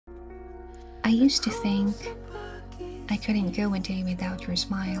I used to think I couldn't go a day without your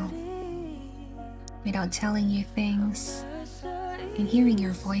smile, without telling you things and hearing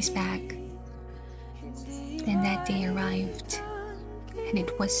your voice back. Then that day arrived, and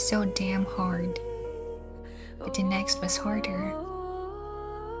it was so damn hard. But the next was harder.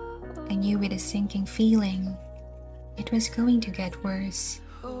 I knew with a sinking feeling it was going to get worse,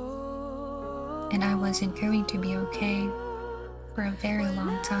 and I wasn't going to be okay for a very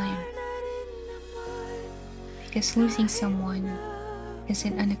long time. Because losing someone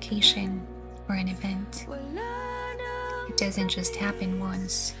isn't an occasion or an event. It doesn't just happen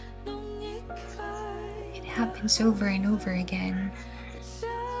once. It happens over and over again.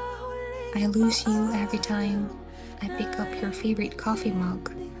 I lose you every time I pick up your favorite coffee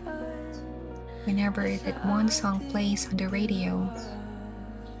mug. Whenever that one song plays on the radio,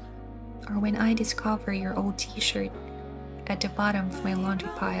 or when I discover your old t-shirt at the bottom of my laundry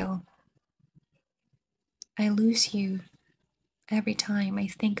pile. I lose you every time I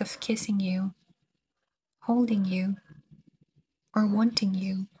think of kissing you, holding you, or wanting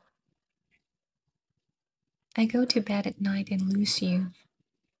you. I go to bed at night and lose you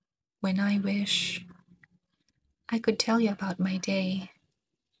when I wish I could tell you about my day.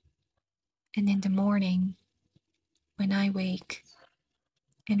 And in the morning, when I wake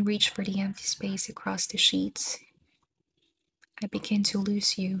and reach for the empty space across the sheets, I begin to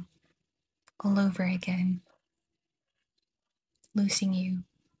lose you all over again. Losing you.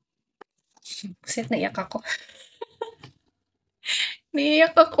 Set naiyak ako.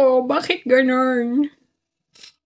 Naiyak ako. Bakit ganun?